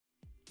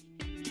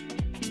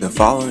The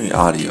following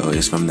audio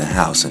is from The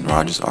House in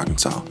Rogers,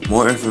 Arkansas.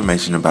 More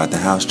information about The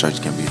House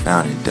Church can be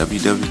found at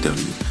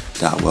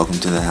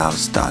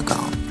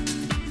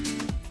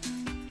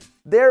www.welcometothehouse.com.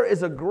 There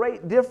is a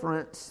great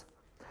difference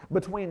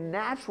between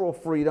natural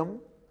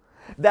freedom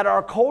that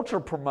our culture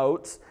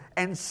promotes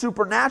and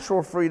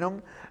supernatural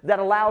freedom that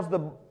allows the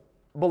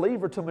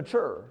believer to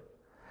mature.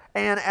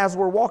 And as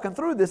we're walking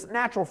through this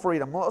natural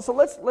freedom, so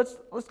let's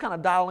kind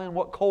of dial in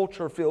what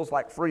culture feels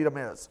like freedom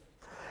is.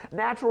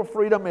 Natural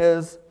freedom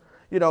is,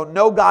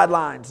 no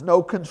guidelines,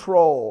 no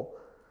control.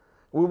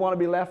 We want to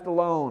be left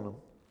alone.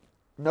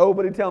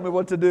 Nobody tell me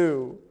what to do. You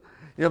know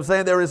what I'm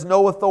saying? There is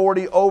no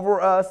authority over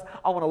us.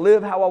 I want to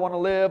live how I want to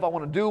live. I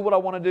want to do what I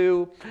want to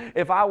do.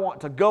 If I want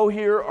to go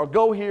here or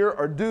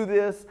do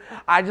this,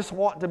 I just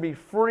want to be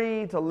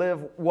free to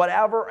live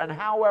whatever and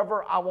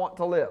however I want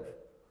to live.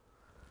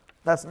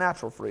 That's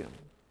natural freedom.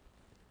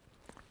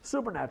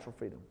 Supernatural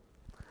freedom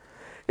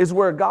is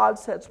where God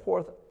sets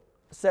forth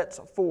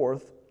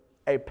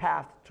a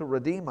path to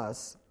redeem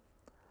us,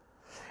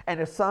 and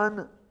His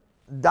Son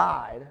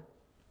died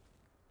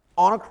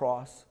on a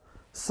cross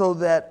so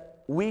that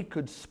we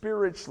could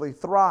spiritually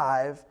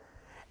thrive,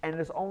 and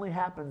this only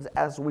happens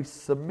as we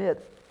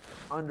submit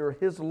under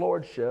His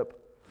lordship.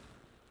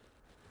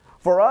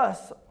 For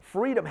us,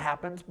 freedom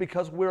happens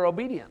because we're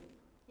obedient.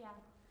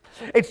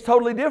 It's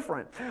totally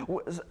different.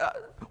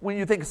 When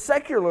you think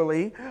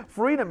secularly,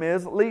 freedom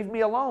is leave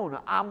me alone.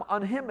 I'm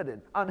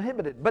uninhibited.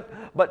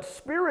 But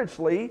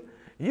spiritually,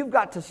 you've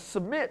got to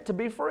submit to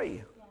be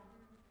free.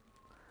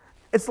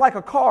 It's like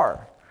a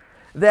car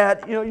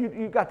that,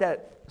 you got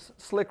that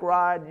slick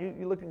ride,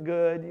 you're looking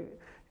good, you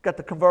got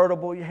the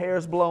convertible, your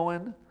hair's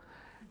blowing,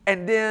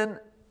 and then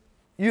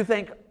you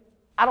think,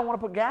 I don't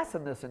want to put gas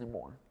in this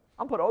anymore.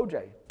 I'm going to put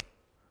OJ.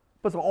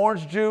 Put some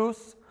orange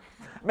juice.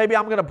 Maybe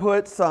I'm going to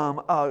put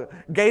some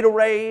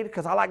Gatorade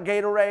because I like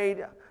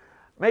Gatorade.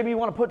 Maybe you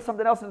want to put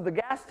something else into the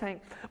gas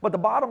tank. But the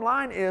bottom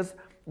line is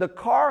the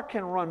car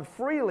can run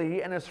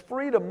freely and is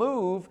free to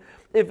move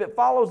if it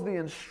follows the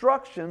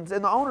instructions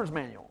in the owner's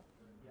manual.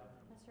 That's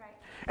right.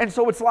 And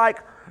so it's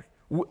like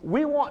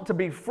we want to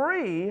be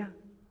free,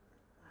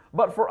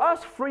 but for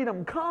us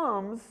freedom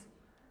comes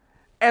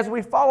as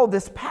we follow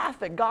this path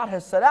that God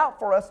has set out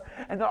for us,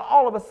 and then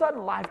all of a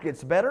sudden life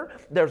gets better.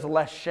 There's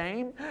less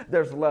shame.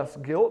 There's less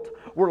guilt.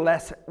 We're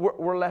less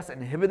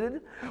inhibited.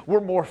 We're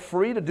more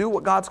free to do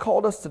what God's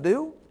called us to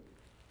do.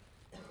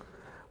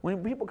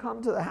 When people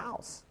come to the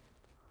house,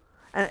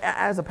 and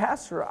as a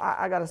pastor,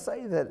 I got to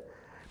say that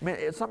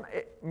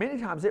many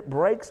times it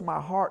breaks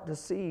my heart to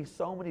see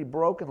so many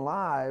broken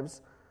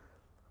lives.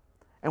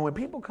 And when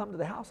people come to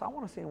the house, I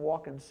want to see them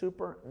walk in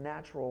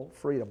supernatural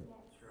freedom,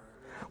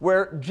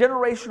 where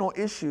generational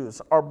issues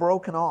are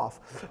broken off,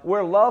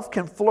 where love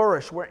can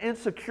flourish, where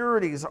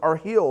insecurities are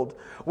healed,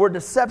 where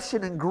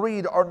deception and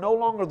greed are no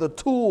longer the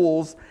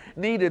tools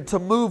needed to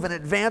move and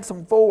advance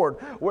them forward,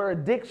 where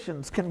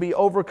addictions can be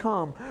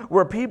overcome,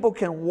 where people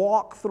can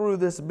walk through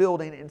this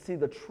building and see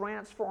the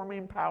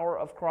transforming power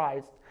of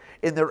Christ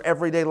in their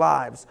everyday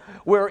lives,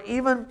 where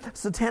even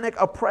satanic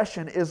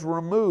oppression is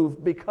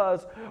removed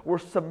because we're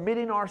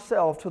submitting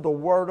ourselves to the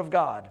Word of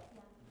God.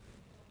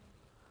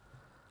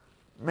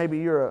 Maybe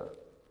you're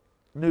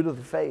new to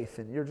the faith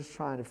and you're just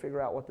trying to figure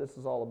out what this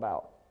is all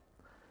about.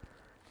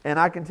 And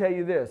I can tell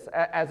you this,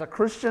 as a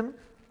Christian,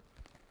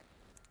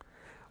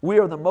 we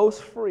are the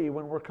most free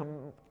when we're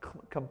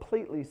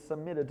completely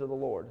submitted to the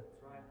Lord.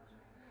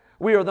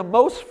 We are the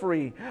most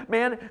free.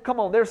 Man, come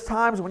on, there's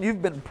times when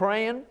you've been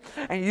praying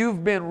and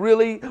you've been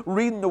really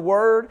reading the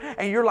Word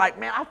and you're like,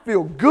 man, I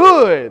feel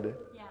good.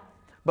 Yeah.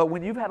 But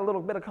when you've had a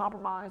little bit of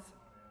compromise,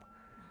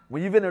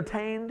 when you've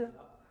entertained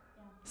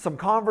some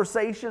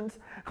conversations,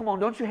 come on,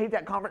 don't you hate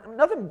that conversation?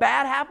 Nothing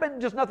bad happened,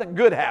 just nothing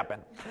good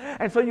happened.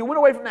 And so you went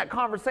away from that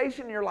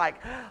conversation and you're like,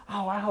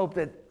 oh, I hope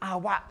that,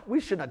 we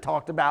shouldn't have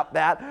talked about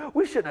that.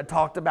 We shouldn't have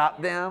talked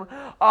about them.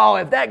 Oh,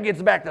 if that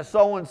gets back to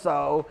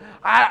so-and-so,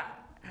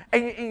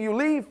 and you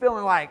leave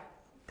feeling like,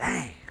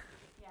 dang.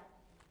 Yeah.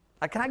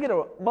 Like, can I get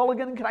a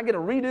mulligan? Can I get a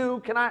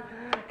redo? Can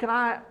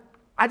I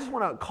just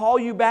want to call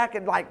you back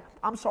and like,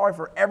 I'm sorry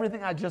for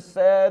everything I just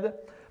said.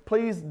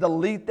 Please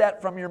delete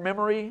that from your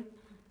memory.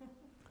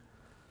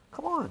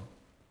 Come on.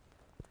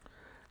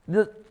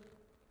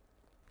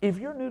 If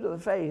you're new to the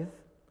faith,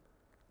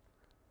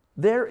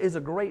 there is a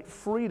great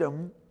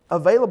freedom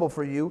available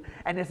for you,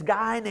 and this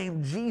guy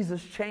named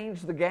Jesus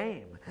changed the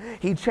game.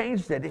 He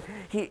changed it.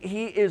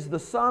 He is the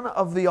Son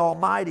of the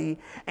Almighty,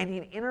 and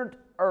He entered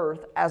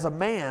earth as a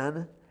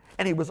man,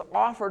 and He was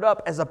offered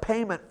up as a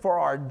payment for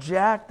our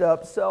jacked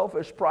up,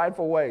 selfish,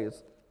 prideful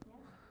ways.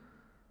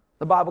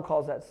 The Bible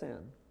calls that sin.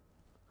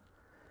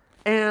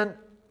 And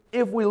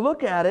if we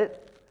look at it,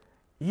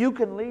 you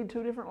can lead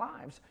two different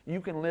lives. You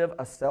can live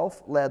a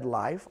self-led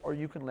life, or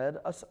you can lead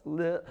a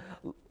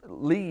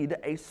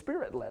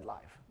spirit-led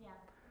life. Yeah.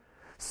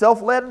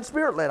 Self-led and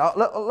spirit-led.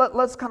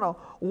 Let's kind of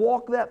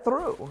walk that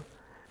through.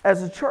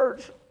 As a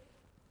church,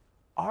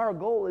 our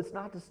goal is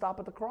not to stop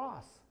at the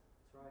cross.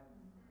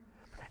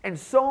 And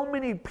so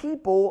many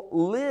people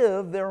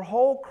live their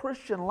whole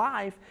Christian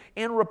life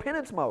in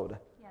repentance mode.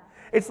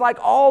 It's like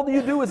all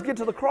you do is get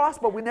to the cross,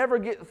 but we never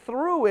get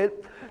through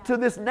it to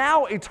this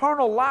now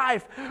eternal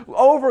life,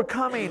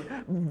 overcoming,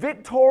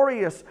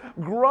 victorious,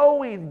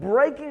 growing,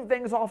 breaking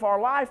things off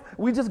our life.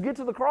 We just get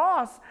to the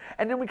cross,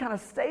 and then we kind of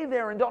stay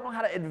there and don't know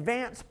how to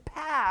advance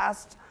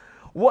past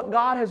what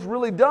God has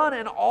really done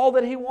and all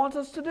that He wants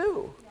us to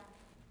do. Yeah.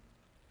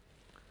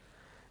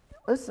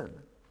 Listen,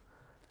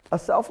 a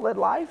self-led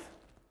life,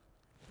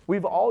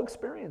 we've all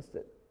experienced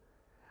it.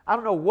 I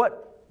don't know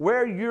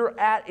where you're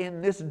at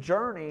in this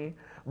journey,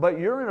 but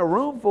you're in a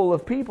room full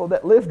of people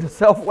that lived a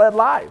self-led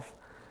life.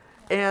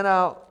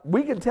 And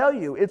we can tell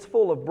you it's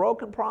full of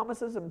broken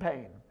promises and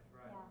pain.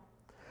 Yeah.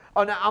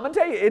 Oh, now I'm going to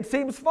tell you, it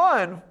seems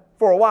fun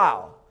for a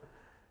while.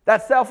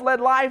 That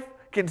self-led life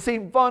can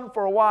seem fun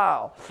for a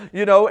while.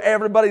 You know,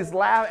 everybody's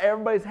laughing,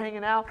 everybody's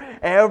hanging out,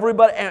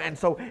 everybody, and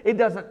so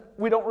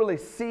we don't really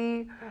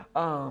see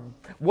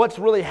what's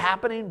really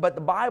happening, but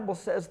the Bible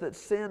says that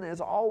sin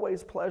is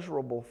always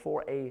pleasurable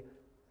for a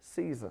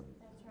season.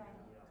 That's right.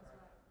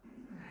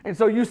 And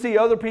so you see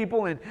other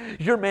people and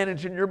you're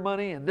managing your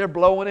money and they're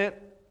blowing it.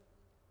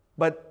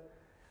 But,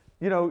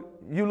 you know,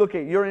 you look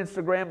at your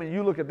Instagram and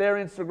you look at their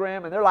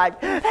Instagram and they're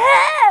like,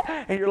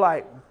 ah! And you're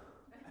like,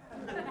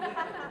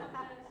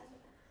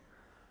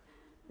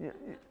 you know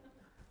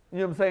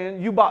what I'm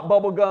saying? You bought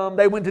bubble gum.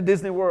 They went to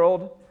Disney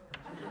World.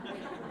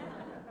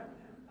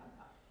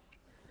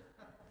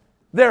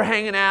 They're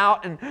hanging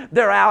out and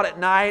they're out at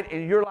night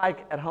and you're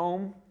like at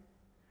home.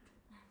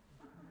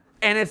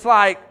 And it's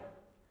like,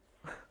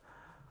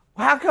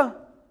 how come?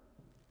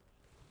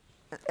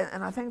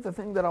 And I think the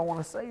thing that I want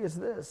to say is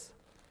this.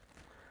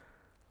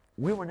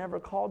 We were never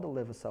called to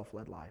live a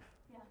self-led life.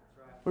 Yeah.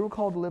 We were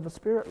called to live a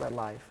Spirit-led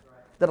life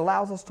that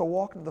allows us to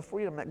walk into the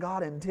freedom that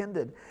God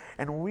intended.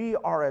 And we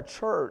are a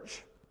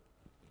church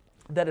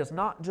that is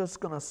not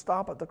just going to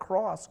stop at the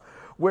cross,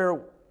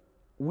 where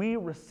we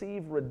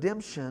receive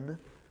redemption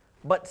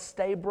but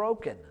stay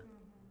broken.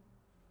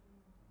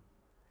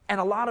 And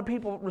a lot of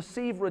people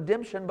receive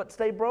redemption but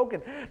stay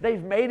broken.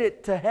 They've made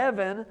it to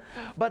heaven,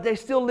 but they're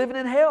still living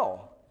in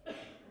hell.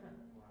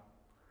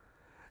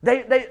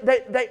 They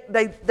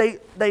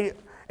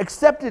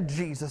accepted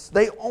Jesus.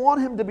 They want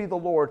Him to be the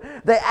Lord.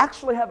 They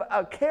actually have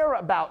a care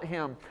about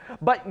Him.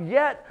 But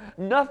yet,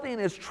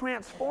 nothing is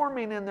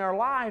transforming in their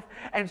life.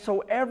 And so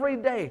every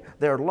day,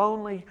 they're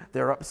lonely,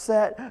 they're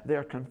upset,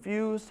 they're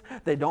confused,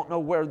 they don't know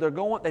where they're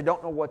going, they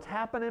don't know what's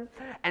happening.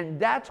 And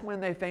that's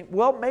when they think,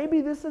 well, maybe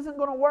this isn't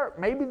going to work.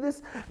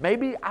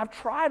 Maybe I've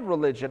tried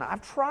religion.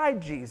 I've tried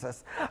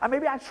Jesus.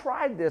 Maybe I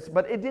tried this,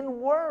 but it didn't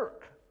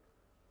work.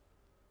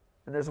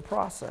 And there's a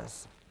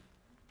process.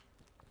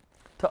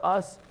 To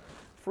us,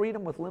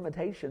 freedom with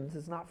limitations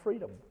is not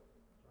freedom.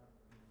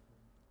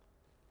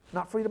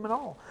 Not freedom at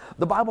all.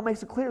 The Bible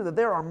makes it clear that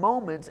there are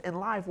moments in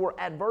life where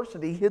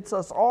adversity hits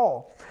us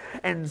all.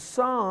 And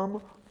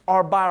some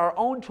are by our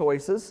own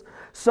choices,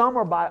 some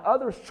are by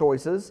others'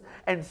 choices,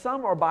 and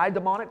some are by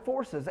demonic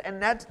forces.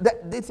 And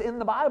it's in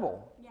the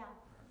Bible. Yeah.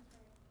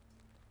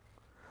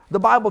 The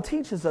Bible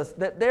teaches us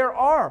that there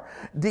are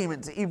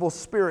demons, evil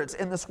spirits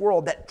in this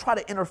world that try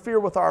to interfere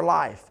with our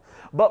life.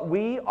 But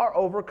we are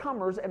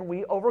overcomers, and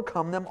we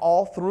overcome them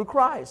all through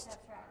Christ. That's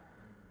right.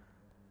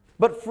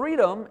 But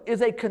freedom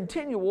is a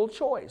continual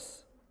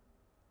choice.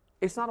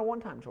 It's not a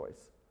one-time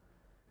choice.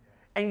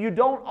 And you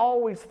don't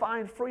always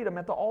find freedom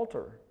at the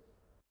altar.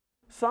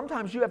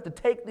 Sometimes you have to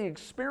take the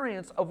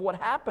experience of what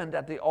happened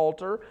at the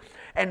altar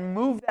and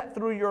move that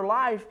through your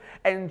life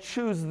and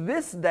choose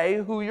this day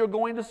who you're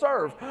going to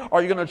serve.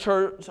 Are you going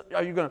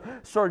to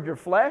serve your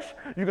flesh?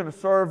 You're going to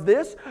serve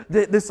this?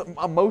 This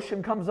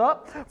emotion comes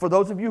up. For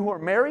those of you who are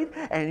married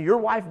and your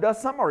wife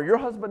does something or your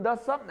husband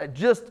does something that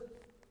just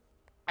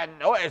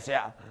annoys you.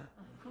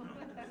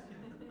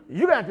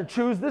 You're going to have to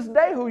choose this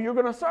day who you're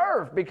going to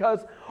serve,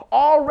 because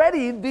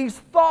already these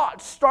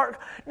thoughts start.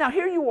 Now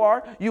here you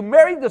are, you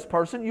married this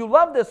person, you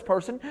love this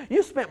person,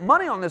 you spent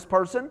money on this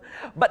person,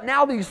 but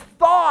now these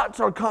thoughts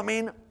are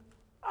coming.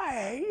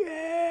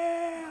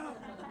 Yeah.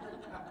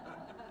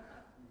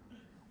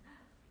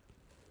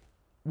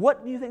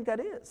 What do you think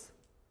that is?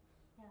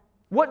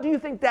 What do you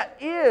think that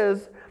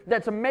is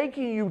that's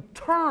making you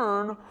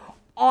turn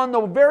on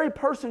the very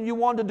person you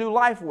want to do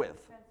life with?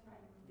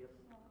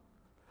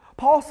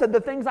 Paul said the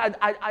things I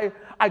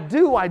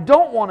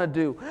don't want to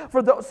do.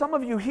 For some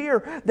of you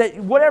here, that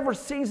whatever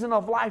season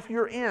of life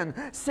you're in,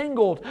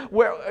 singled,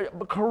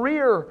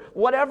 career,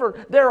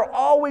 whatever, there are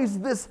always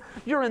this,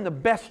 you're in the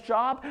best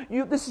job.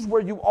 This is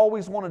where you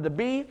always wanted to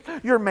be.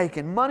 You're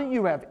making money.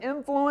 You have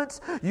influence.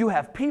 You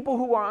have people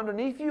who are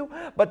underneath you.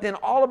 But then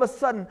all of a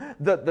sudden,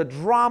 the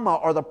drama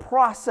or the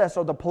process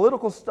or the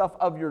political stuff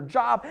of your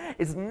job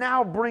is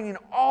now bringing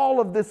all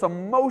of this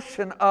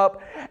emotion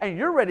up, and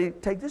you're ready to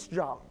take this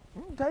job.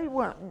 I'll tell you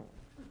what,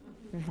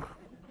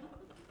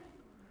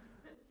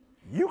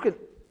 you can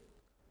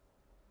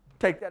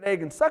take that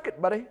egg and suck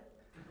it, buddy.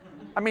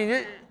 I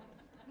mean,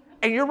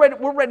 And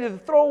we're ready to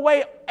throw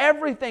away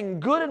everything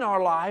good in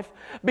our life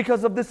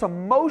because of this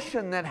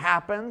emotion that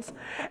happens.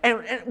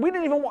 And we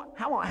didn't even want,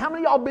 how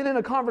many of y'all been in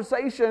a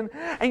conversation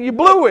and you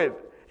blew it?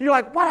 You're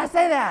like, why did I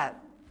say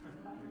that?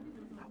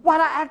 Why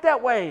did I act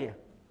that way?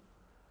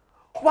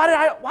 Why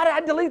did I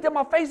delete them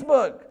on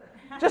Facebook?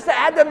 Just to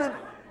add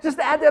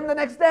them the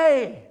next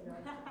day.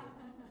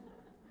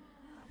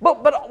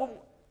 But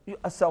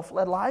a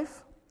self-led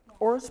life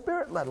or a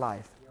spirit-led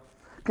life.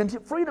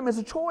 Freedom is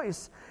a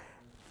choice.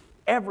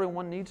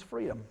 Everyone needs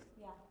freedom.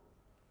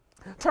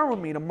 Yeah. Turn with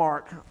me to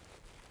Mark,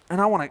 and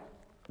I want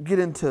to get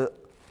into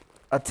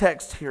a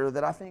text here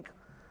that I think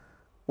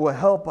will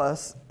help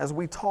us as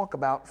we talk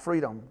about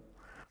freedom.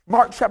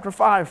 Mark chapter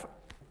 5,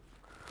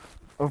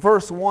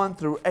 verse 1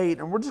 through 8,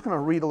 and we're just going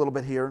to read a little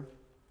bit here.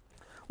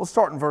 We'll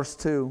start in verse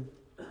 2.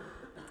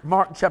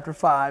 Mark chapter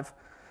 5,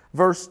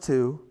 verse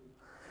 2.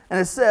 And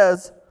it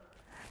says,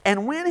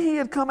 and when he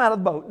had come out of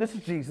the boat, this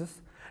is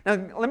Jesus. Now,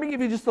 let me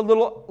give you just a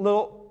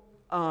little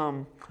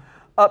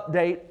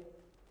update.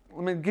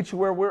 Let me get you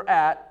where we're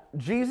at.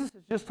 Jesus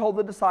has just told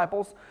the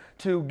disciples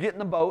to get in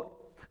the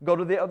boat, go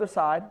to the other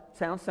side.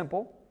 Sounds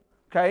simple.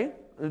 Okay?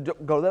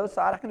 Go to the other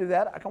side. I can do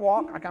that. I can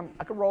walk. I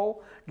can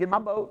roll. Get in my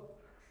boat.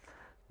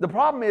 The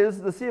problem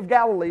is the Sea of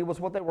Galilee was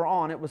what they were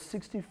on. It was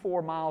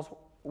 64 miles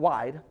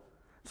wide,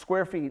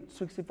 square feet,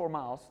 64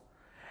 miles.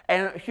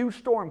 And a huge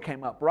storm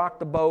came up, rocked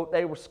the boat.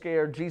 They were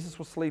scared. Jesus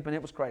was sleeping.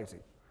 It was crazy.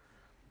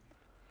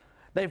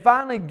 They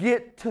finally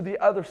get to the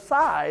other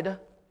side,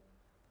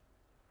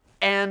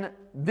 and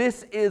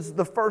this is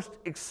the first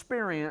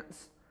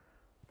experience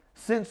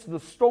since the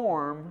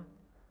storm.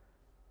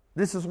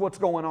 This is what's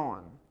going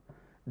on.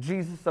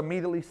 Jesus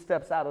immediately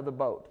steps out of the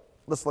boat.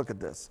 Let's look at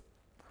this.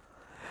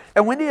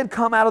 And when he had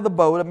come out of the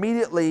boat,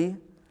 immediately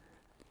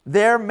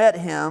there met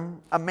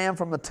him a man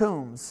from the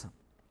tombs,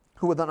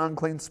 who with an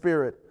unclean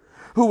spirit,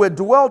 who had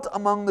dwelt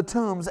among the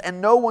tombs,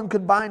 and no one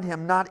could bind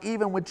him, not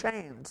even with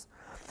chains.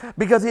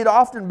 Because he had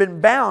often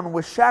been bound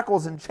with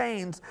shackles and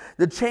chains.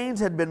 The chains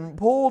had been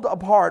pulled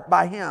apart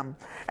by him,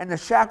 and the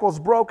shackles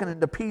broken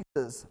into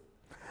pieces.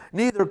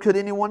 Neither could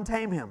anyone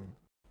tame him.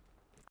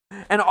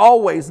 And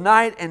always,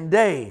 night and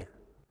day,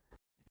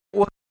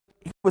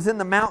 he was in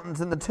the mountains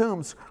and the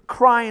tombs,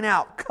 crying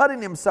out,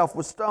 cutting himself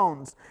with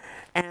stones.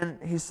 And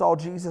he saw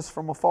Jesus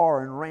from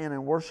afar and ran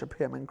and worshiped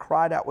him and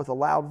cried out with a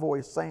loud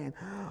voice, saying,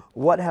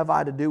 what have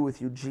I to do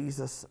with you,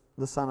 Jesus,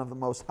 the Son of the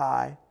Most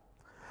High?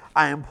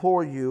 I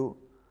implore you,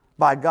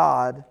 by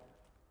God,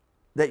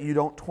 that you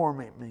don't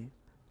torment me.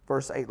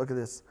 Verse 8, look at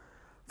this.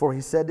 For he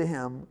said to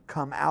him,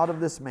 come out of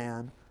this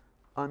man,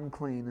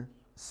 unclean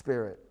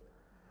spirit.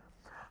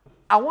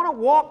 I want to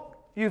walk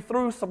you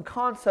through some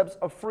concepts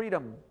of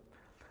freedom.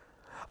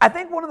 I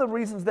think one of the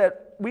reasons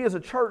that we as a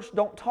church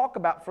don't talk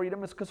about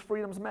freedom is because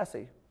freedom's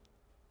messy.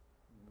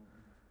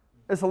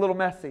 It's a little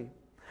messy.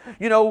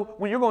 You know,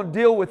 when you're going to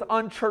deal with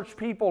unchurched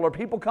people or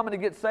people coming to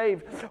get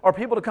saved or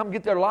people to come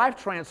get their life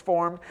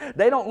transformed,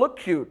 they don't look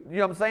cute. You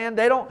know what I'm saying?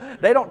 They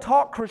don't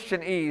talk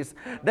Christianese.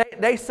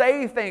 They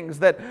say things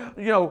that,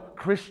 you know,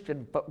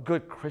 Christian,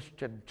 good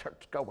Christian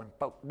church-going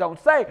folk don't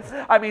say.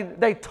 I mean,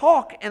 they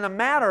talk in a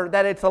manner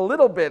that it's a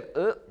little bit,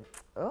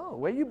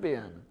 where you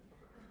been?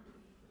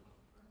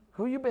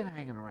 Who you been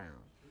hanging around?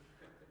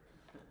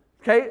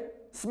 Okay?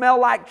 Smell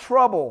like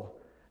trouble.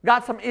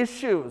 Got some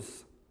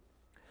issues.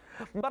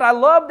 But I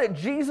love that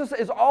Jesus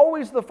is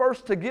always the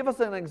first to give us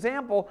an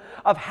example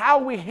of how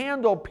we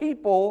handle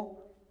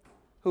people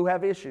who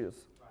have issues.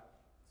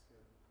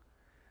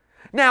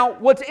 Now,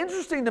 what's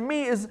interesting to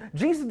me is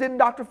Jesus didn't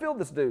Dr. Phil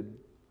this dude.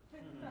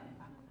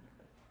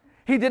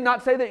 He did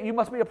not say that you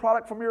must be a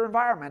product from your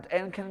environment,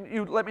 and can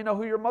you let me know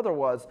who your mother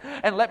was,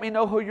 and let me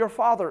know who your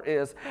father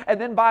is, and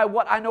then by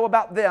what I know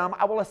about them,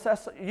 I will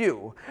assess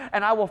you,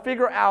 and I will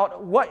figure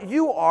out what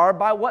you are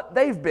by what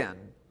they've been.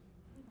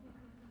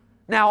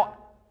 Now,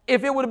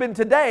 if it would have been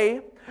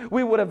today,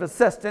 we would have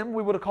assessed him,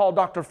 we would have called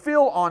Dr.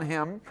 Phil on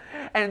him,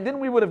 and then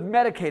we would have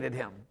medicated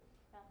him.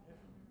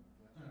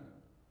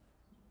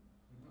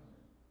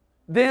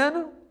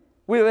 Then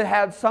we would have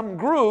had some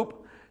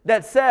group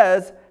that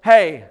says,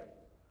 hey,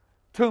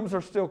 tombs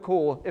are still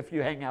cool if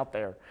you hang out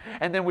there.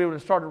 And then we would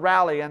have started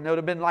rallying, and it would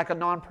have been like a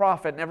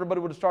nonprofit, and everybody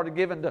would have started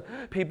giving to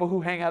people who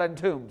hang out in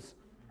tombs.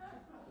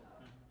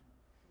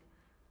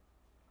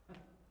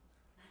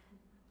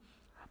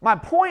 My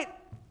point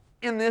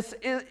in this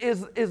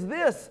is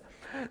this,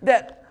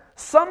 that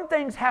some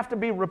things have to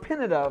be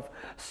repented of,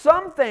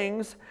 some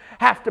things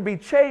have to be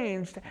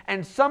changed,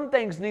 and some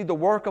things need the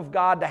work of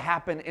God to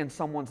happen in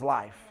someone's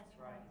life.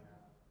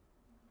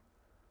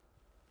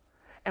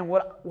 And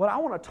what I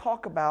want to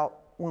talk about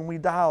when we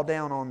dial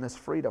down on this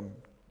freedom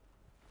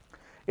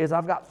is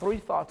I've got 3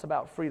 thoughts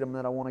about freedom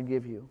that I want to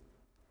give you.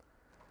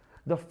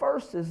 The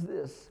first is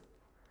this: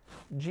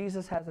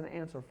 Jesus has an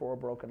answer for a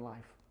broken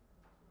life.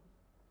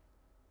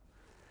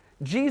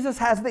 Jesus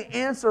has the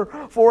answer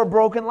for a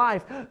broken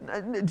life.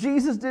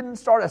 Jesus didn't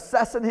start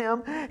assessing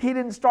him. He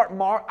didn't start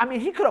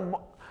he could have...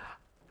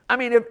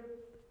 if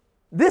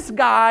this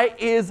guy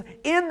is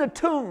in the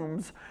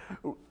tombs,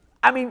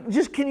 I mean,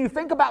 just can you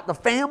think about the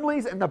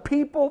families and the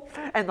people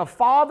and the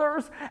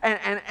fathers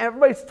and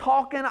everybody's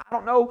talking? I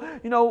don't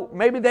know,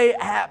 maybe they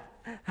have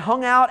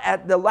hung out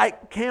at the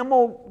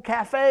Camel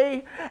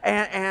Cafe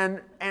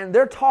and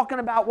they're talking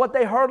about what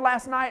they heard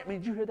last night. I mean,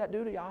 did you hear that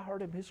dude? Yeah, I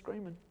heard him. He's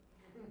screaming.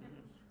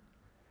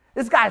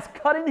 This guy's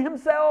cutting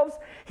himself.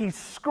 He's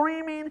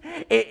screaming.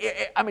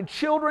 I mean,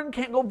 children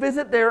can't go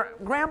visit their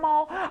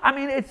grandma. I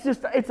mean,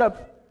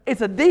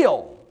 it's a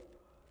deal.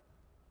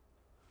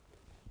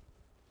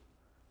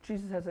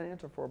 Jesus has an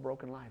answer for a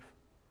broken life.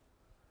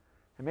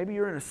 And maybe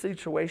you're in a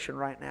situation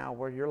right now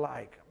where you're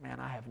like, man,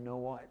 I have no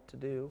what to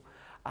do.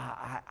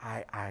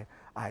 I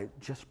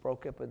just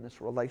broke up in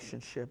this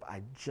relationship.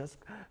 I just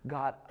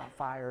got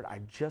fired.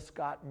 I just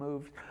got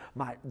moved.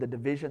 The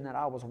division that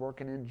I was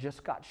working in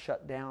just got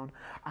shut down.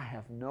 I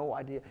have no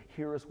idea.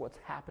 Here is what's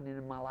happening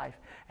in my life,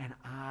 and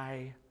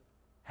I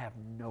have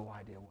no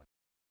idea what.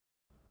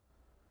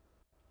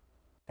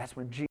 That's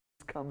when Jesus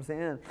comes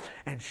in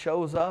and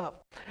shows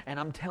up, and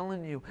I'm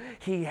telling you,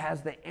 He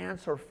has the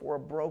answer for a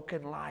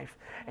broken life.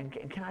 And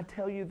can I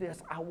tell you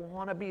this? I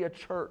want to be a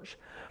church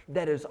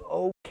that is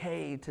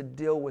okay to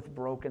deal with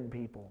broken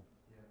people.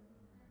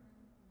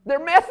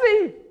 They're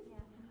messy.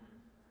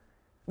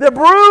 They're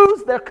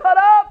bruised. They're cut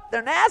up.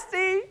 They're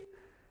nasty.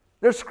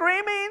 They're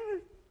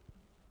screaming.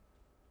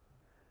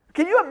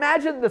 Can you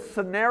imagine the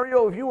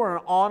scenario if you were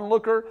an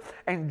onlooker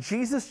and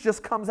Jesus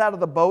just comes out of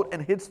the boat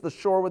and hits the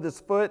shore with his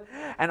foot,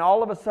 and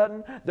all of a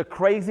sudden the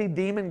crazy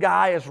demon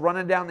guy is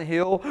running down the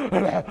hill?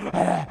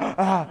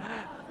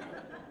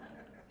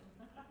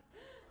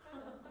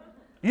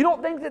 You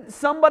don't think that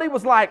somebody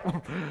was like,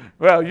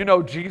 well,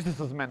 Jesus'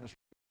 ministry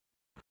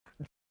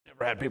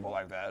never had people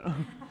like that.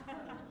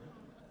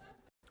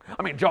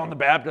 I mean, John the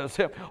Baptist,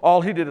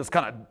 all he did is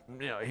kind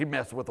of, he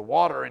messed with the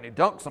water and he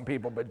dunked some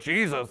people. But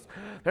Jesus,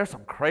 there's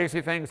some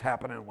crazy things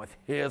happening with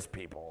his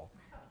people.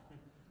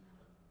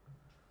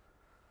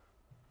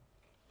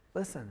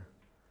 Listen,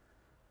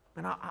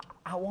 and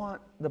I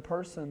want the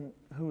person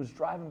who is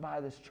driving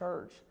by this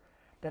church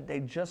that they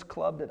just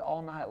clubbed it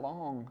all night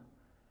long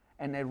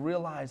and they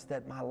realize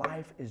that my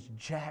life is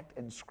jacked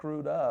and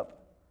screwed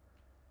up,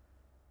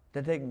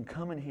 that they can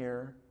come in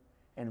here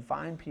and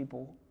find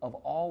people of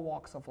all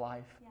walks of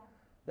life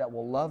that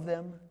will love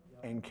them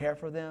and care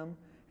for them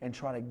and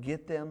try to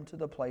get them to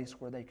the place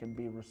where they can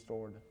be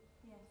restored.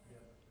 Yes.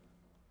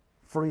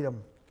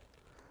 Freedom.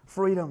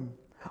 Freedom.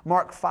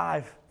 Mark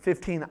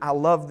 5:15. I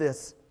love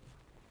this.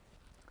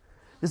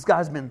 This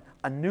guy's been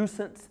a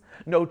nuisance.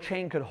 No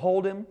chain could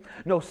hold him.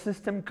 No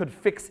system could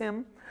fix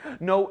him.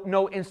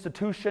 No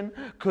institution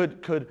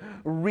could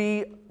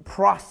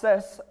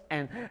reprocess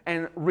and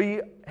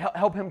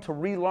help him to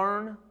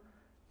relearn.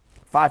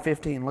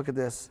 5:15, look at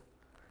this.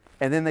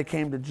 And then they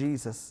came to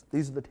Jesus.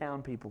 These are the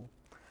town people.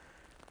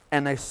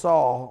 And they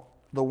saw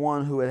the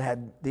one who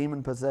had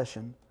demon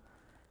possession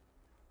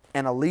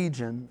and a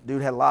legion.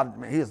 Dude had a lot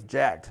of, he was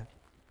jacked.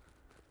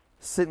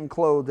 Sitting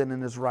clothed and in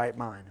his right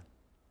mind.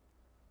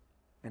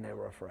 And they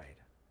were afraid.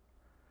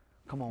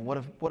 Come on, what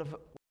if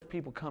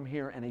people come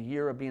here and a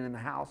year of being in the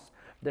house,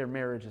 their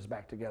marriage is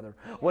back together?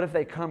 What if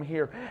they come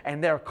here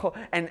and they're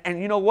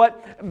and you know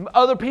what?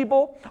 Other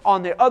people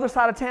on the other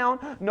side of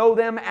town know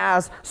them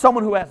as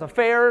someone who has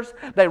affairs.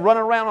 They run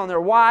around on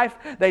their wife.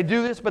 They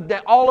do this, but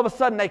then all of a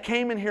sudden they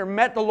came in here,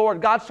 met the Lord.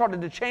 God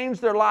started to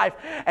change their life,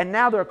 and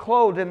now they're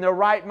clothed in their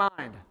right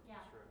mind.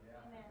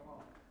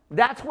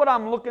 That's what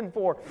I'm looking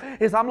for,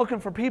 is I'm looking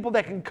for people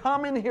that can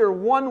come in here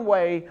one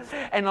way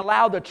and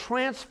allow the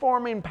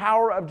transforming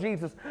power of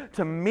Jesus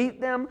to meet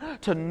them,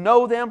 to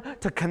know them,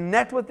 to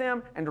connect with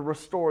them, and to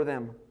restore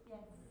them. Yes.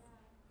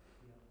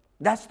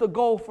 That's the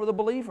goal for the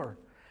believer.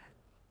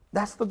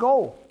 That's the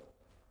goal.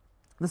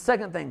 The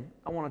second thing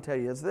I want to tell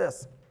you is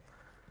this.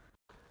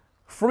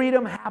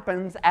 Freedom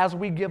happens as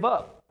we give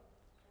up.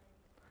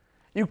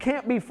 You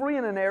can't be free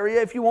in an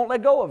area if you won't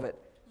let go of it.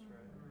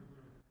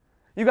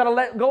 You got to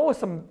let go of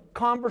some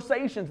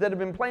conversations that have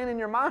been playing in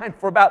your mind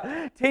for about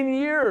 10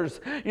 years.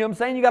 You know what I'm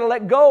saying? You got to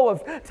let go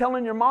of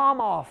telling your mom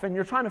off, and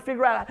you're trying to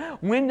figure out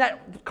when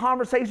that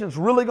conversation is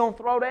really going to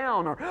throw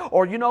down.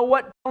 Or you know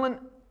what? We're going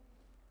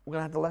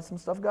to have to let some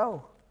stuff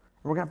go.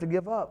 We're going to have to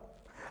give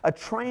up. A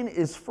train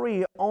is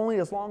free only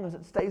as long as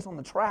it stays on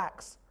the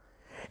tracks.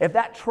 If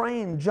that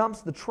train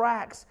jumps the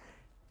tracks,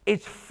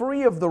 it's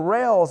free of the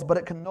rails, but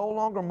it can no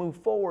longer move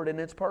forward in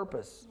its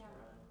purpose.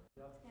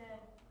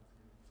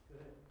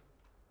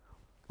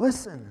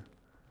 Listen,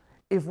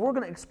 if we're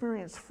going to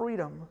experience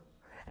freedom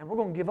and we're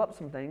going to give up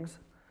some things,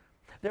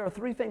 there are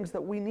 3 things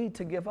that we need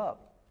to give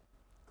up.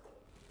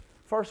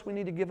 First, we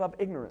need to give up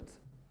ignorance.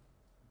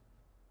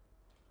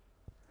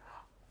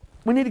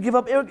 We need to give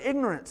up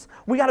ignorance.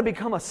 We got to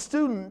become a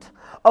student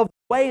of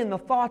the way and the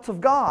thoughts of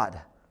God.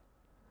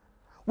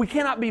 We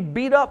cannot be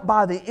beat up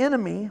by the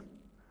enemy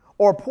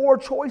or poor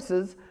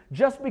choices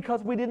just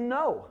because we didn't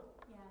know.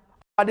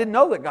 I didn't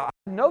know that, God.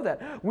 I didn't know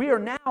that. We are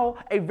now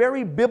a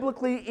very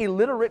biblically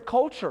illiterate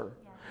culture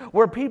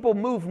where people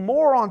move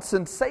more on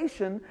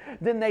sensation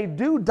than they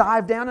do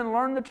dive down and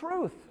learn the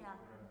truth.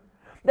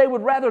 They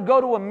would rather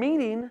go to a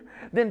meeting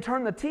than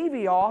turn the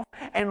TV off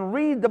and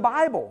read the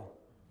Bible.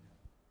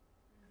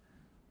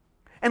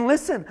 And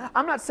listen,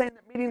 I'm not saying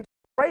that meetings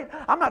are great.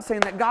 I'm not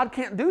saying that God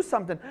can't do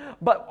something.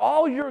 But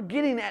all you're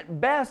getting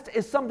at best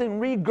is something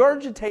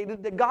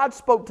regurgitated that God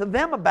spoke to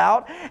them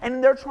about,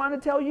 and they're trying to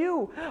tell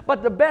you.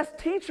 But the best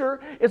teacher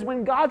is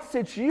when God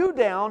sits you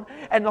down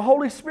and the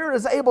Holy Spirit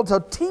is able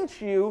to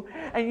teach you,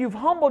 and you've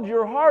humbled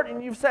your heart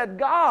and you've said,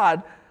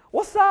 God,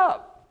 what's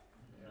up?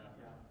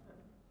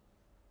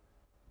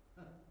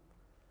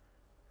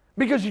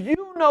 Because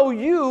you know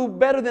you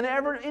better than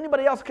ever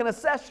anybody else can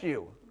assess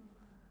you.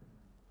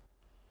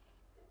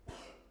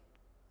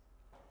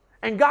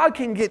 And God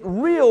can get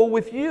real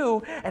with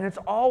you, and it's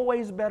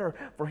always better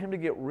for Him to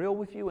get real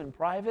with you in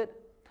private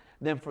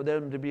than for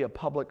them to be a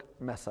public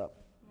mess up.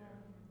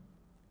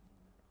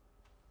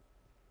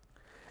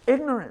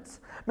 Ignorance.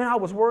 Man, I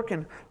was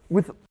working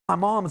with my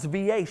mom's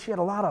VA. She had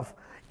a lot of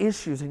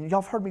issues, and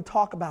y'all have heard me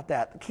talk about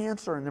that,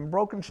 cancer and then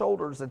broken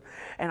shoulders. And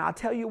I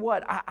tell you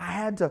what, I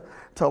had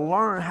to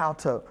learn how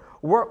to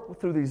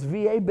work through these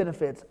VA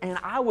benefits, and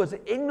I was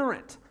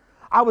ignorant.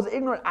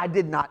 I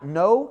did not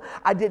know.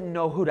 I didn't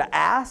know who to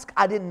ask.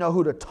 I didn't know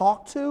who to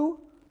talk to.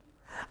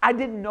 I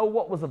didn't know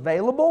what was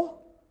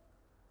available.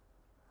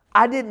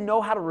 I didn't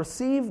know how to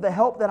receive the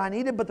help that I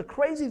needed. But the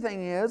crazy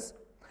thing is,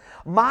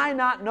 my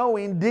not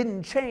knowing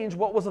didn't change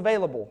what was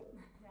available.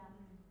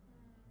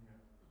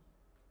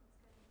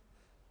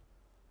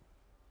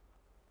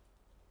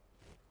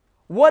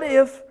 What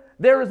if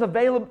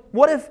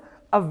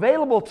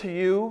available to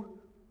you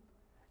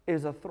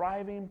is a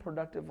thriving,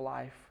 productive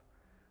life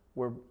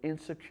where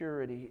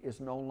insecurity is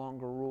no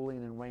longer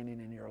ruling and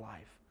reigning in your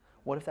life?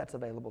 What if that's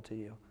available to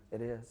you?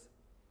 It is.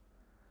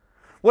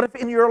 What if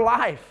in your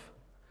life,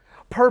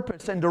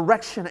 purpose and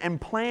direction and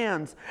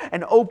plans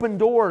and open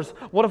doors,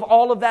 what if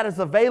all of that is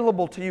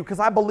available to you? Because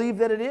I believe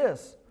that it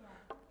is.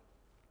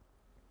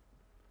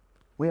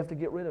 We have to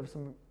get rid of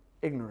some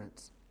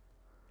ignorance.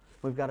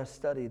 We've got to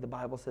study, the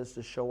Bible says,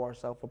 to show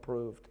ourselves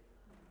approved.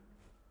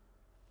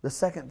 The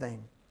second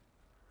thing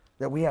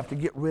that we have to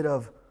get rid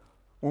of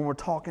when we're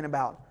talking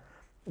about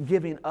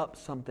giving up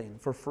something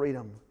for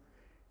freedom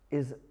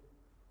is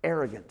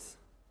arrogance.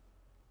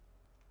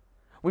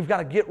 We've got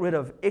to get rid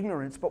of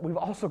ignorance, but we've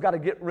also got to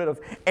get rid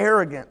of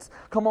arrogance.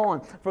 Come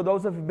on, for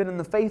those of you who've been in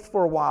the faith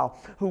for a while,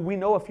 who we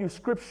know a few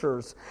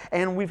scriptures,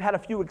 and we've had a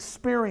few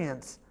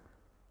experience,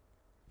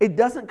 it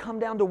doesn't come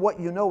down to what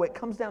you know, it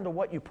comes down to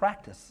what you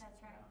practice.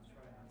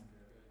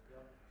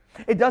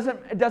 It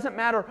doesn't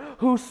matter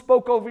who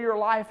spoke over your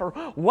life, or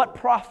what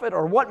prophet,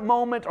 or what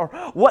moment, or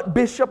what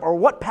bishop, or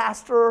what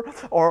pastor,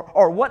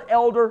 or what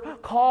elder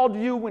called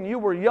you when you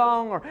were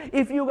young, or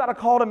if you got a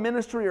call to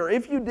ministry, or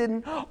if you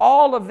didn't.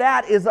 All of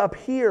that is up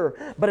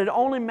here, but it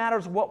only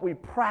matters what we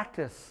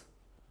practice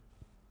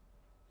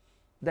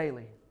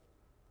daily.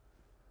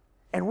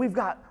 And we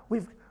get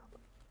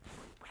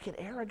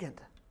arrogant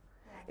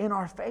in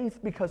our faith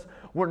because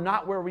we're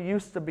not where we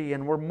used to be,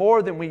 and we're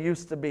more than we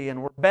used to be, and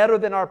we're better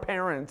than our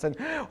parents, and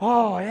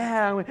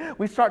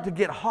we start to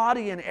get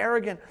haughty and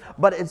arrogant.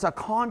 But it's a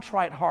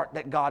contrite heart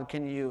that God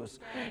can use.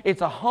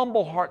 It's a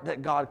humble heart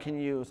that God can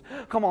use.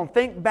 Come on,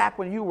 think back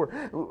when you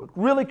were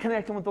really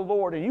connecting with the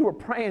Lord and you were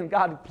praying,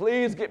 God,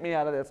 please get me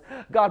out of this.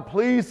 God,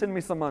 please send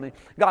me some money.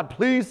 God,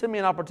 please send me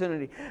an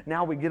opportunity.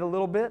 Now we get a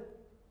little bit.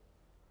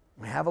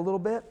 We have a little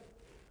bit.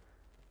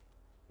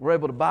 We're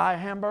able to buy a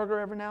hamburger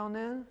every now and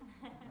then.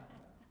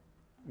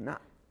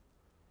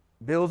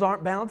 Bills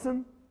aren't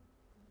bouncing.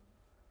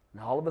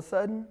 And all of a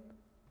sudden,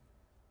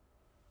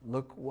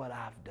 look what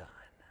I've done.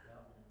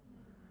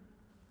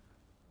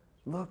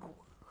 Look,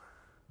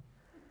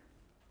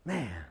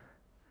 man,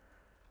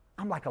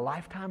 I'm like a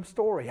Lifetime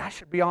story. I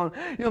should be on,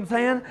 you know what I'm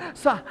saying?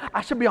 So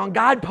I should be on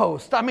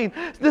Guidepost. I mean,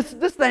 this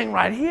thing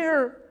right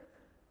here.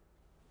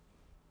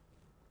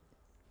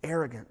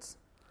 Arrogance.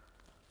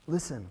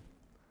 Listen.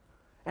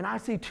 And I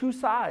see two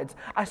sides.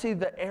 I see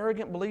the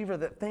arrogant believer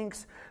that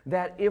thinks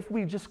that if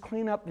we just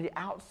clean up the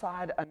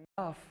outside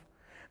enough,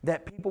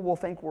 that people will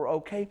think we're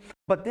okay.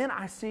 But then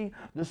I see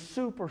the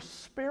super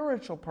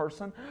spiritual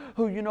person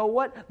who, you know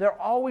what? They're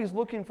always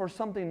looking for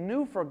something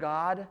new for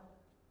God.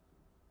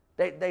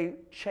 They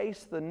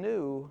chase the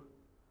new,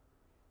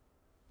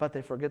 but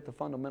they forget the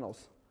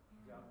fundamentals.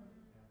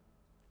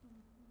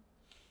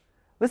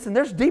 Listen,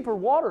 there's deeper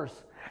waters,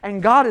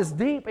 and God is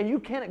deep, and you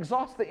can't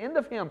exhaust the end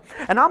of Him.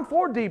 And I'm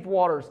for deep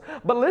waters.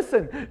 But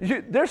listen,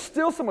 there's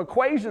still some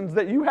equations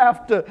that you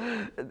have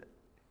to,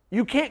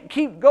 you can't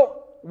keep going.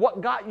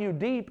 What got you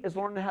deep is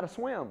learning how to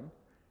swim.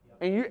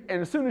 And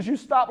as soon as you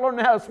stop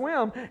learning how to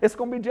swim, it's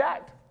going to be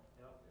jacked.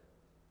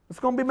 It's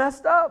going to be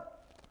messed up.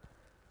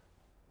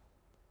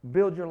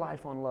 Build your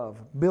life on love.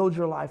 Build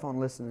your life on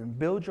listening.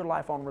 Build your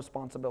life on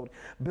responsibility.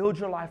 Build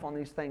your life on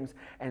these things,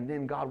 and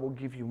then God will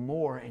give you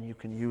more and you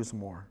can use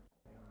more.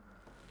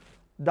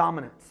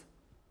 Dominance.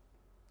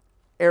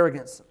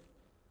 Arrogance.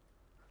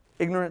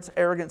 Ignorance,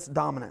 arrogance,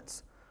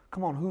 dominance.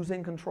 Come on, who's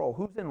in control?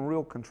 Who's in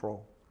real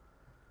control?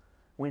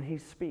 When He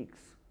speaks,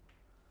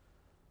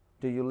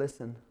 do you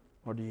listen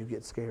or do you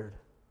get scared?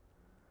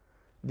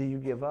 do you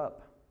give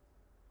up?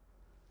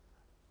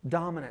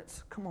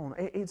 Dominance. Come on.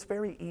 It's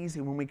very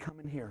easy when we come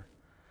in here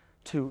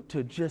to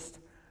just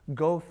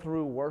go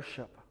through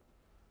worship.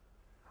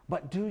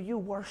 But do you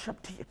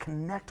worship? Do you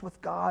connect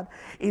with God?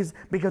 Is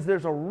because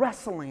there's a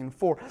wrestling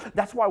for.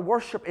 That's why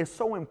worship is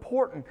so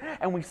important.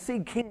 And we see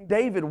King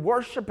David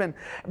worshiping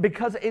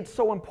because it's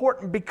so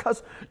important,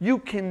 because you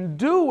can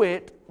do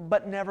it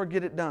but never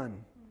get it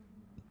done.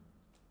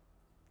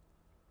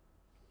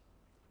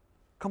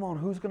 Come on,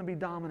 who's going to be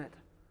dominant?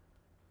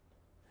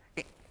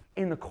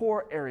 In the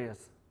core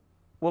areas,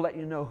 we'll let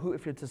you know who,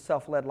 if it's a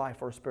self-led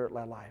life or a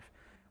spirit-led life.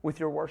 With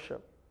your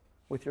worship,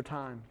 with your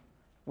time,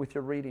 with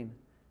your reading,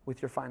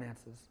 with your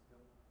finances.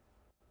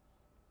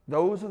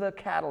 Those are the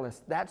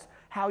catalysts. That's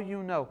how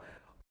you know.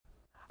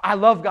 I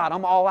love God.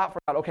 I'm all out for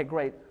God. Okay,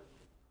 great.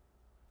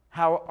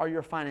 How are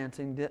your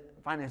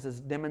finances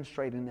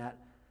demonstrating that?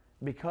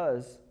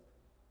 Because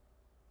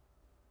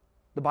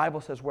the Bible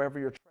says wherever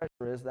your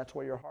treasure is, that's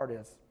where your heart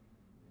is.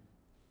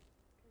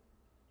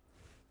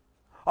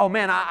 Oh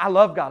man, I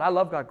love God. I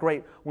love God.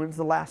 Great. When's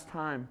the last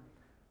time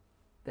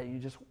that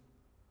you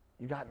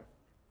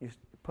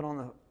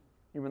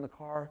were in the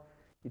car,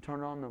 you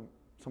turned on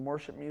some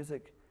worship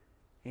music,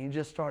 and you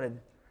just started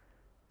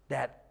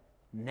that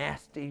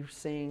nasty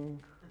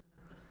sing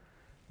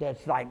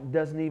that's like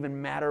doesn't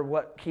even matter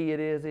what key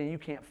it is, and you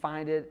can't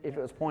find it if it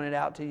was pointed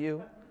out to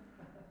you.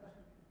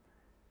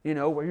 You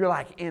know, where you're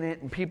like in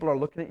it, and people are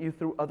looking at you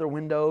through other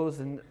windows,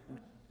 and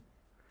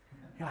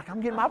you're like,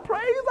 I'm getting my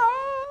praise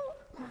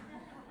on.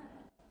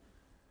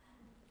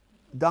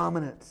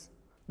 Dominance.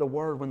 The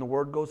Word, when the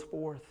Word goes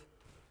forth.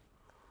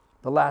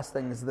 The last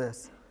thing is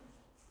this.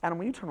 Adam,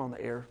 will you turn on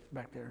the air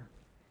back there?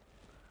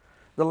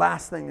 The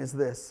last thing is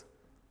this.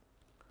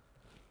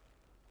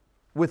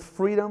 With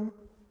freedom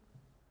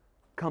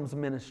comes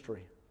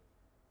ministry.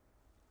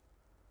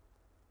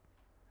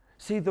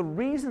 See, the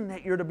reason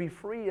that you're to be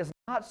free is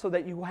not so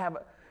that you have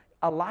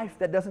a life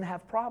that doesn't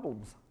have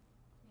problems.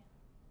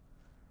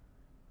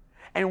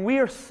 And we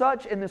are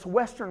such, in this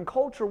Western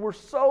culture, we're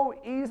so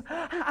easy.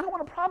 I don't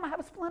want a problem, I have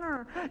a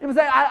splinter.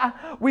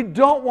 We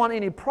don't want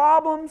any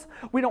problems.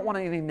 We don't want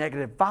any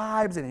negative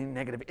vibes, any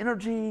negative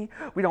energy.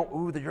 We don't,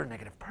 ooh, you're a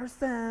negative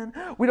person.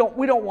 We don't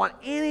want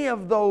any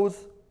of those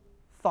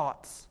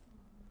thoughts.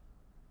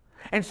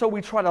 And so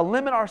we try to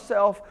limit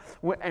ourselves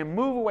and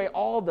move away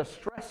all the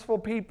stressful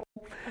people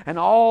and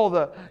all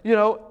the,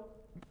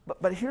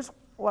 but here's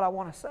what I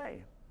want to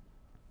say.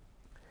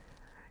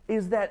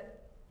 Is that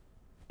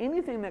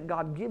anything that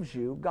God gives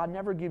you, God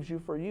never gives you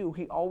for you.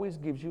 He always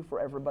gives you for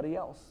everybody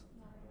else.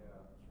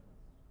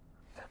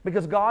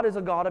 Because God is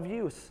a God of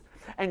use.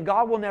 And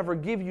God will never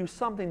give you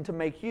something to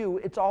make you.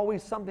 It's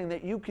always something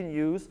that you can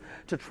use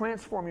to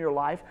transform your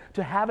life,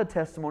 to have a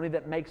testimony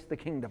that makes the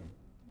kingdom.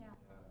 Yeah.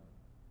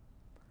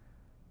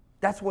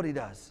 That's what He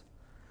does.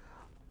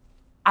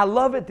 I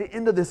love at the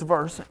end of this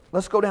verse.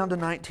 Let's go down to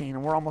 19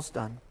 and we're almost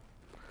done.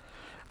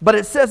 But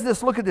it says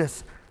this, look at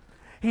this.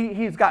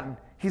 He's gotten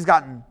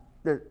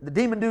the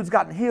demon dude's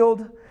gotten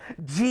healed.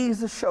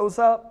 Jesus shows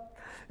up.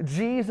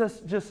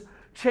 Jesus just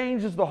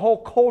changes the whole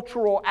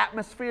cultural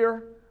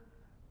atmosphere.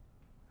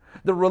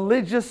 The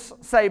religious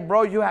say,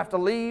 bro, you have to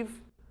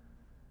leave.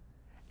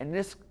 And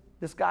this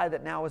guy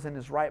that now is in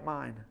his right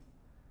mind,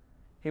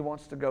 he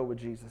wants to go with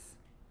Jesus.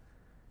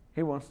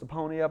 He wants to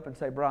pony up and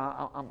say, bro,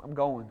 I'm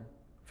going.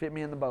 Fit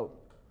me in the boat.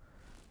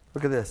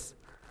 Look at this.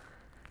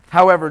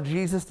 However,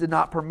 Jesus did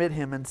not permit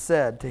him and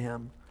said to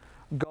him,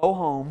 go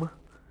home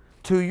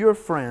to your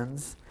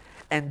friends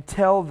and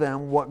tell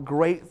them what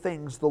great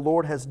things the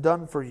Lord has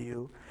done for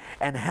you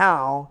and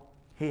how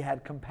He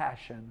had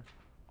compassion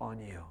on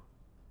you.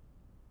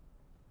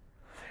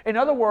 In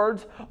other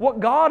words, what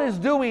God is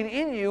doing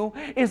in you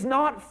is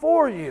not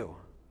for you.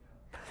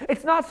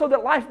 It's not so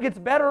that life gets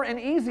better and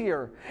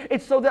easier.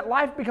 It's so that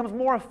life becomes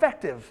more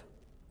effective.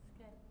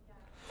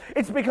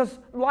 It's because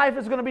life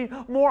is going to be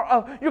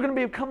you're going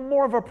to become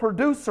more of a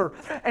producer.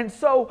 And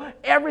so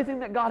everything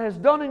that God has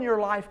done in your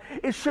life,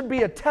 it should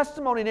be a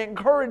testimony to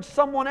encourage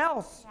someone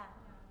else.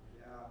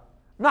 Yeah.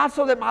 Not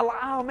so that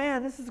oh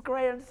man, this is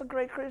great. I'm just a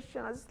great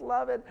Christian. I just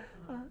love it.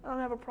 I don't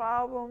have a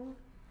problem.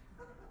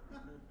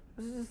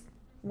 This is just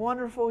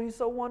wonderful. He's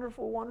so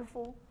wonderful,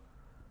 wonderful.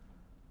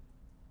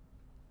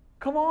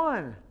 Come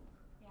on.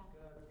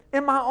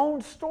 In my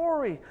own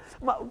story,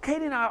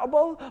 Katie and I are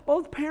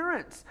both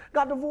parents,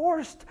 got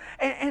divorced.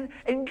 And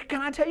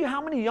can I tell you how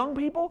many young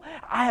people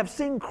I have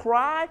seen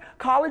cry,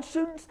 college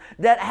students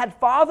that had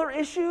father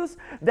issues,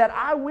 that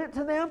I went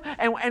to them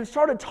and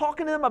started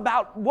talking to them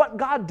about what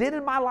God did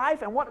in my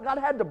life and what God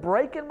had to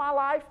break in my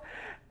life.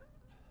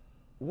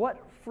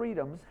 What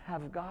freedoms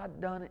has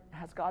God done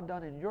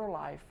in your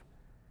life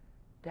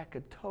that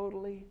could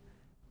totally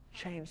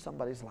change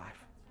somebody's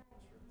life?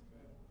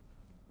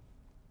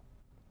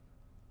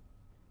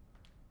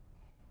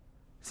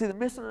 See, the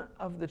mission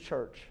of the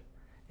church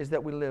is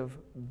that we live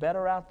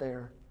better out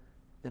there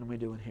than we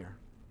do in here.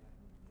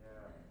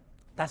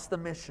 That's the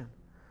mission.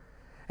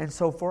 And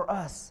so for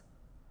us,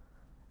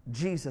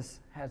 Jesus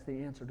has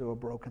the answer to a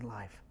broken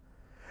life.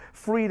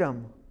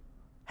 Freedom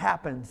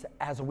happens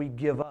as we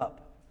give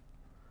up.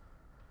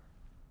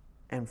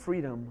 And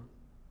freedom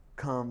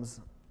comes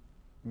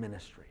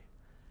ministry.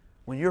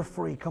 When you're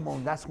free, come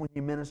on, that's when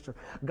you minister.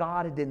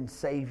 God didn't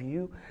save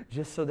you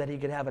just so that He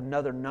could have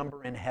another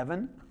number in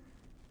heaven.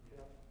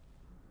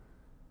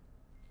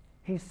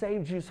 He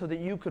saved you so that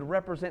you could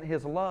represent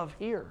His love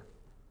here.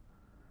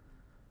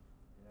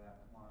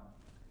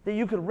 That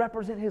you could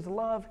represent His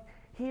love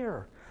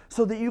here.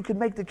 So that you could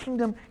make the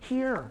kingdom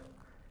here.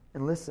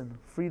 And listen,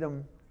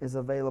 freedom is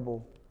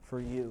available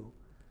for you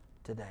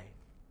today.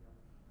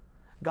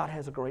 God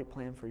has a great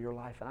plan for your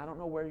life. And I don't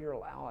know where you're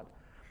at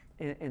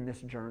in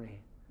this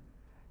journey.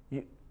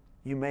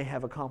 You may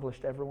have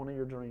accomplished every one of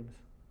your dreams.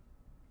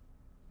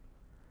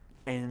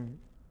 And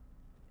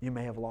you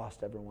may have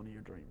lost every one of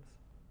your dreams.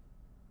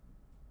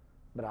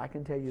 But I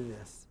can tell you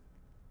this,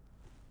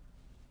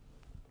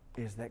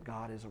 is that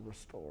God is a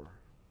restorer.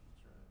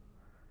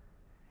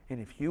 And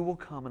if you will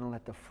come and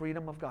let the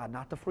freedom of God,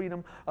 not the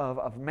freedom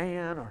of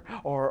man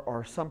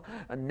or some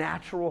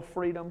natural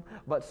freedom,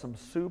 but some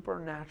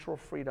supernatural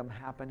freedom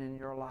happen in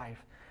your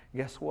life,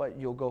 guess what?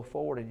 You'll go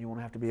forward and you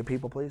won't have to be a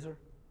people pleaser.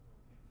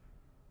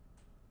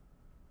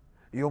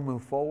 You'll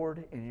move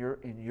forward in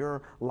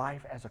your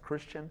life as a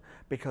Christian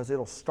because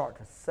it'll start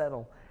to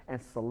settle and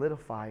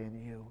solidify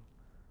in you.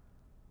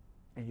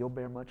 And you'll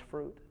bear much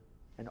fruit.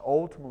 And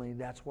ultimately,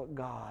 that's what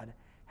God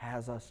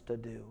has us to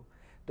do.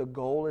 The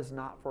goal is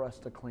not for us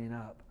to clean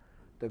up.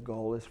 The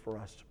goal is for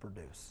us to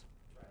produce.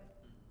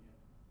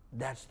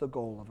 That's the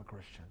goal of a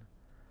Christian.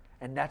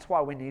 And that's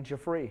why we need you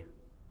free.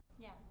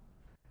 Yeah.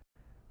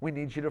 We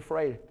need you to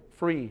free.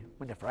 We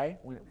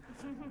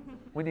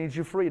need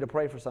you free to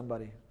pray for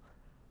somebody.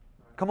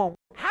 Come on.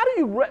 How do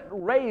you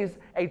raise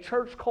a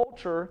church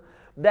culture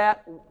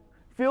that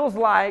feels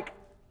like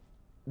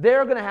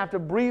they're going to have to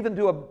breathe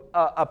into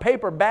a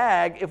paper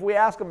bag if we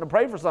ask them to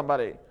pray for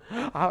somebody?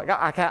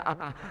 I can't.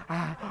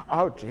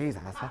 Oh,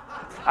 Jesus.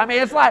 I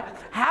mean, it's like,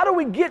 how do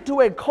we get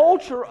to a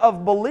culture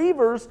of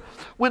believers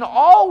when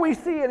all we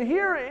see and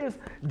hear is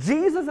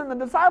Jesus and the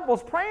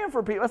disciples praying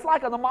for people? It's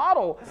like on the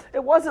model.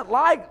 It wasn't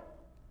like,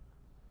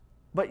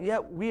 but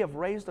yet we have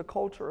raised a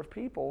culture of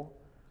people.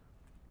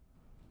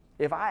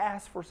 If I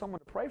ask for someone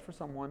to pray for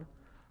someone,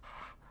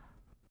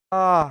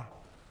 God,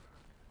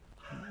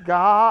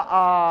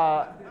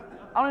 I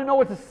don't even know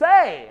what to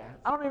say.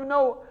 I don't even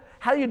know,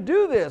 how do you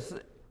do this?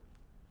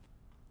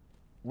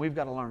 We've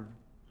got to learn.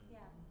 Yeah.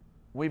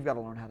 We've got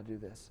to learn how to do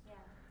this. Yeah.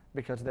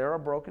 Because there are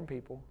broken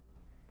people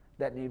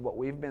that need what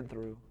we've been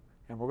through,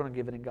 and we're going to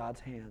give it in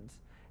God's hands,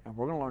 and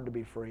we're going to learn to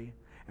be free,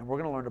 and we're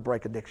going to learn to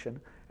break addiction,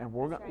 and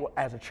we're going,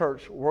 as a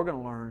church, we're going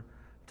to learn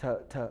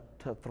to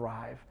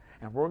thrive.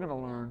 And we're going to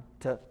learn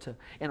to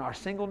in our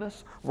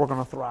singleness, we're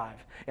going to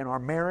thrive. In our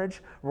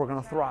marriage, we're going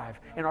to thrive.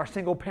 In our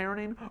single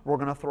parenting, we're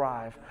going to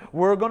thrive.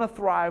 We're going to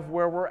thrive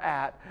where we're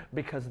at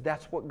because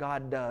that's what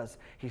God does.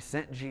 He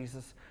sent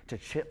Jesus to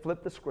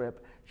flip the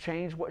script,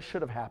 change what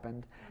should have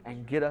happened,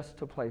 and get us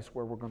to a place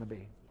where we're going to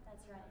be.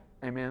 That's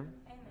right. Amen?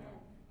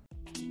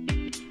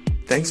 Amen.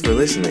 Thanks for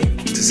listening.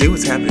 To see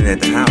what's happening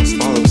at the house,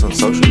 follow us on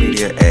social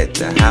media at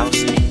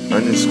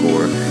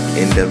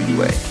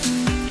 @thehouse_NWA.